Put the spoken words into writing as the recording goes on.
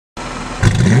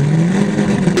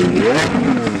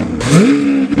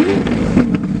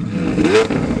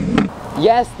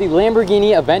yes, the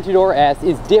Lamborghini Aventador S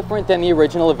is different than the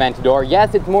original Aventador.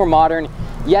 Yes, it's more modern.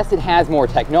 Yes, it has more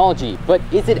technology, but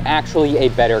is it actually a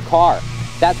better car?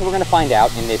 That's what we're going to find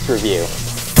out in this review.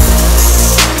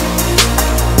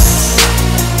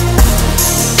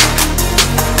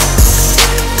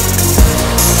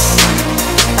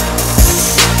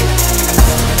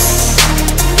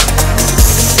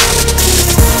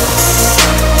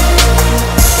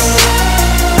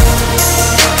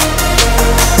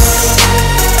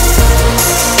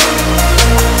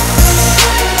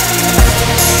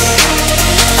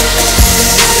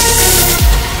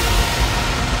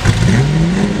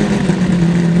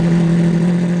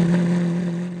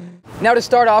 Now to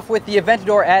start off with, the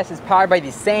Aventador S is powered by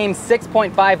the same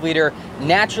 6.5 liter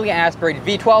naturally aspirated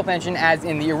V12 engine as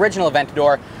in the original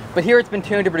Aventador, but here it's been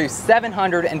tuned to produce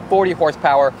 740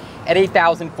 horsepower at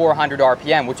 8,400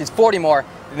 RPM, which is 40 more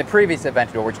than the previous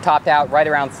Aventador, which topped out right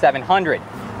around 700.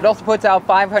 It also puts out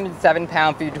 507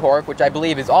 pound-feet of torque, which I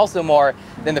believe is also more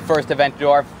than the first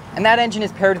Aventador, and that engine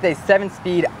is paired with a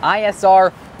 7-speed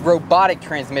ISR robotic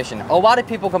transmission. A lot of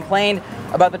people complained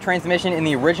about the transmission in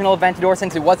the original Aventador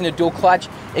since it wasn't a dual clutch.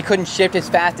 It couldn't shift as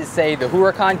fast as, say, the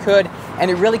Huracan could,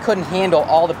 and it really couldn't handle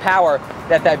all the power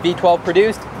that V12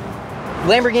 produced.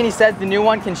 Lamborghini says the new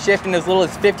one can shift in as little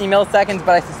as 50 milliseconds,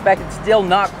 but I suspect it's still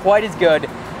not quite as good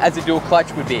as a dual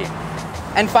clutch would be.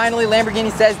 And finally,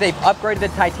 Lamborghini says they've upgraded the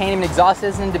titanium exhaust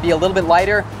system to be a little bit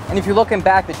lighter, and if you're looking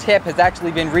back, the tip has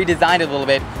actually been redesigned a little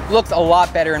bit. It looks a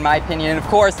lot better in my opinion, and of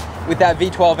course, with that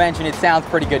V12 engine, it sounds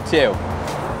pretty good too.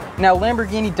 Now,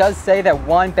 Lamborghini does say that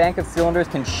one bank of cylinders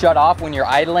can shut off when you're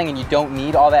idling and you don't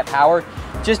need all that power,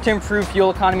 just to improve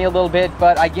fuel economy a little bit,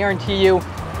 but I guarantee you,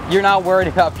 you're not worried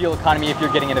about fuel economy if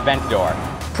you're getting an Aventador.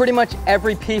 Pretty much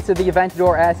every piece of the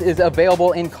Aventador S is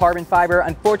available in carbon fiber.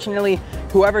 Unfortunately,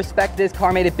 whoever spec'd this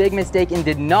car made a big mistake and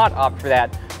did not opt for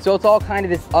that. So it's all kind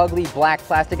of this ugly black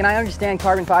plastic, and I understand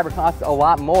carbon fiber costs a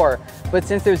lot more, but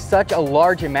since there's such a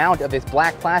large amount of this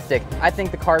black plastic, I think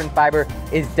the carbon fiber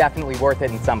is definitely worth it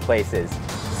in some places.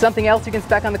 Something else you can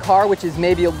spec on the car, which is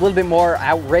maybe a little bit more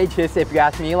outrageous if you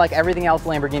ask me, like everything else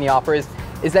Lamborghini offers,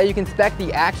 is that you can spec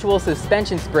the actual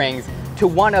suspension springs to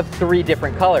one of 3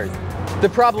 different colors. The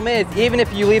problem is, even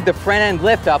if you leave the front end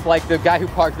lift up like the guy who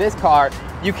parked this car,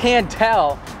 you can't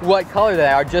tell what color they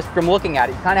are just from looking at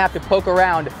it. You kind of have to poke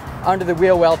around under the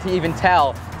wheel well to even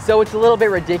tell. So it's a little bit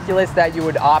ridiculous that you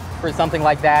would opt for something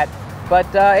like that, but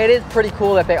it is pretty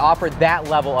cool that they offer that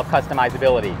level of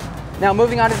customizability. Now,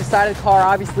 moving on to the side of the car,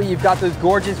 obviously you've got those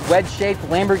gorgeous wedge-shaped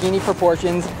Lamborghini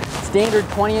proportions, standard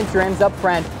 20-inch rims up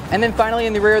front, and then finally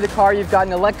in the rear of the car you've got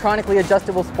an electronically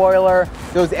adjustable spoiler,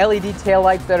 those LED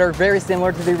taillights that are very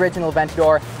similar to the original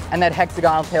Aventador, and that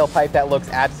hexagonal tailpipe that looks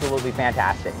absolutely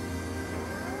fantastic.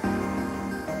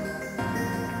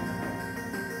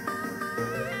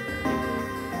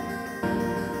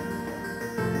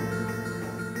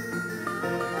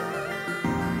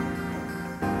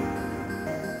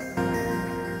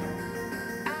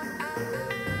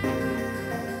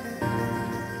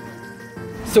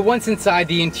 So once inside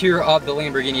the interior of the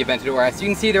Lamborghini Aventador S, you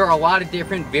can see there are a lot of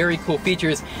different very cool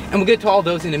features, and we'll get to all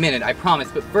those in a minute, I promise.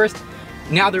 But first,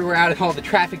 now that we're out of all the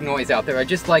traffic noise out there, I'd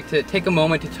just like to take a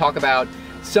moment to talk about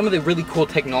some of the really cool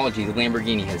technology the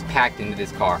Lamborghini has packed into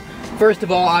this car. First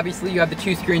of all, obviously you have the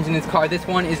 2 screens in this car. This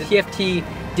one is a TFT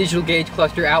digital gauge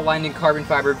cluster outlined in carbon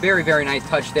fiber. Very, very nice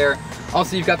touch there.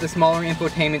 Also, you've got the smaller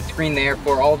infotainment screen there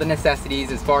for all the necessities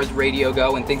as far as radio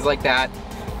go and things like that.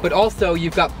 But also,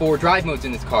 you've got 4 drive modes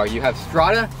in this car. You have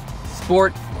Strada,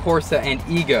 Sport, Corsa, and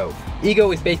Ego.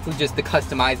 Ego is basically just the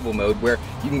customizable mode where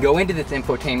you can go into this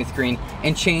infotainment screen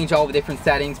and change all the different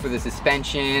settings for the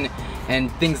suspension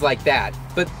and things like that.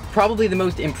 But probably the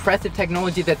most impressive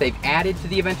technology that they've added to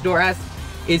the Aventador S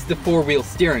is the 4-wheel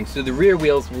steering. So the rear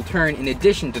wheels will turn in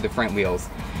addition to the front wheels.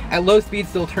 At low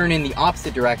speeds, they'll turn in the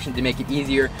opposite direction to make it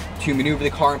easier to maneuver the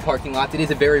car in parking lots. It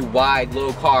is a very wide,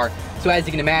 low car, so as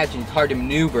you can imagine, it's hard to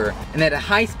maneuver. And then at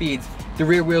high speeds, the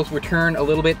rear wheels will turn a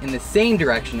little bit in the same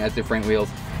direction as the front wheels,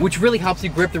 which really helps you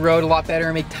grip the road a lot better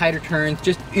and make tighter turns,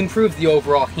 just improves the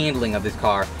overall handling of this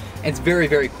car. And it's very,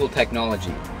 very cool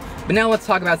technology. But now let's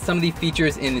talk about some of the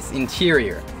features in this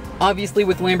interior. Obviously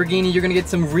with Lamborghini, you're gonna get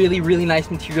some really, really nice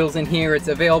materials in here. It's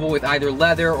available with either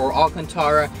leather or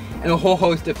Alcantara, and a whole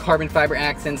host of carbon fiber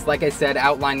accents, like I said,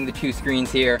 outlining the 2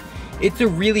 screens here. It's a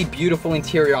really beautiful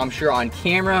interior, I'm sure, on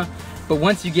camera, but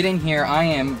once you get in here, I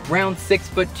am around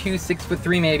 6'2",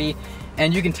 6'3" maybe,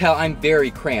 and you can tell I'm very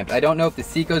cramped. I don't know if the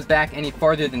seat goes back any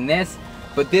farther than this,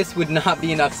 but this would not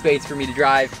be enough space for me to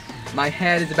drive. My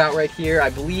head is about right here. I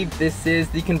believe this is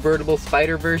the convertible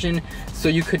Spider version, so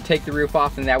you could take the roof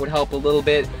off and that would help a little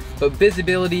bit. But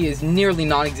visibility is nearly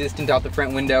non-existent out the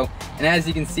front window. And as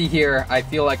you can see here, I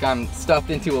feel like I'm stuffed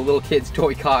into a little kid's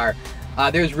toy car.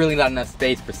 There's really not enough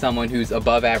space for someone who's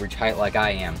above average height like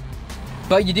I am.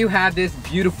 But you do have this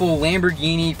beautiful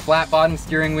Lamborghini flat bottom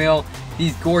steering wheel,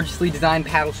 these gorgeously designed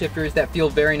paddle shifters that feel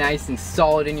very nice and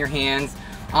solid in your hands.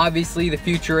 Obviously the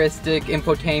futuristic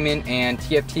infotainment and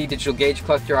TFT digital gauge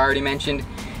cluster I already mentioned,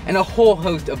 and a whole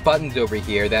host of buttons over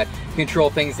here that control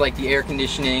things like the air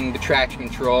conditioning, the traction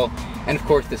control, and of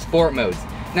course the sport modes.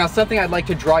 Now something I'd like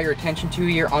to draw your attention to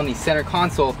here on the center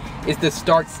console is the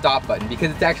start stop button,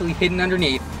 because it's actually hidden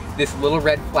underneath this little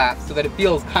red flap so that it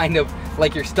feels kind of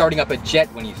like you're starting up a jet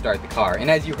when you start the car.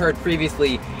 And as you heard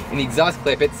previously in the exhaust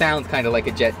clip, it sounds kind of like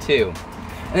a jet too.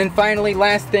 And then finally,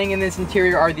 last thing in this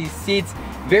interior are these seats.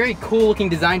 Very cool looking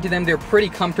design to them. They're pretty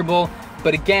comfortable,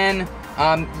 but again,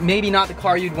 maybe not the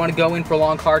car you'd want to go in for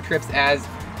long car trips, as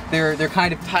they're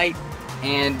kind of tight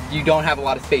and you don't have a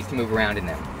lot of space to move around in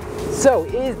them. So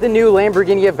is the new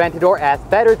Lamborghini Aventador S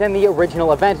better than the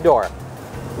original Aventador?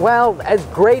 Well, as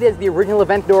great as the original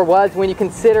Aventador was, when you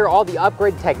consider all the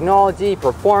upgrade technology,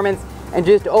 performance, and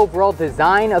just overall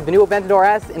design of the new Aventador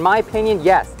S, in my opinion,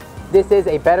 yes, this is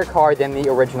a better car than the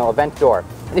original Aventador.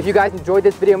 And if you guys enjoyed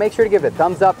this video, make sure to give it a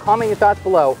thumbs up, comment your thoughts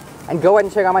below, and go ahead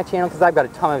and check out my channel because I've got a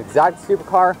ton of exotic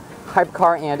supercar,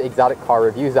 hypercar, and exotic car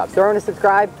reviews up. So remember to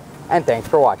subscribe, and thanks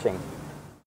for watching.